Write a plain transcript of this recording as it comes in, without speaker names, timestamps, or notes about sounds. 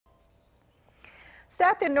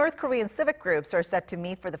South and North Korean civic groups are set to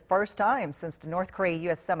meet for the first time since the North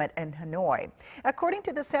Korea-U.S. summit in Hanoi. According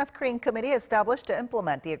to the South Korean committee established to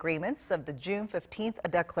implement the agreements of the June 15th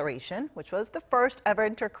declaration, which was the first ever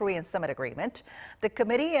inter-Korean summit agreement, the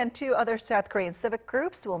committee and two other South Korean civic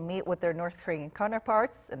groups will meet with their North Korean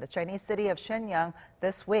counterparts in the Chinese city of Shenyang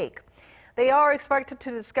this week. They are expected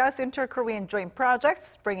to discuss inter-Korean joint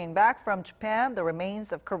projects, bringing back from Japan the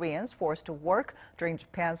remains of Koreans forced to work during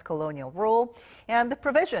Japan's colonial rule, and the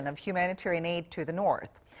provision of humanitarian aid to the North.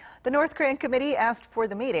 The North Korean committee asked for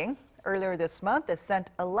the meeting. Earlier this month, it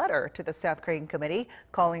sent a letter to the South Korean committee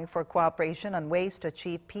calling for cooperation on ways to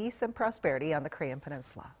achieve peace and prosperity on the Korean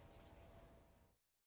peninsula.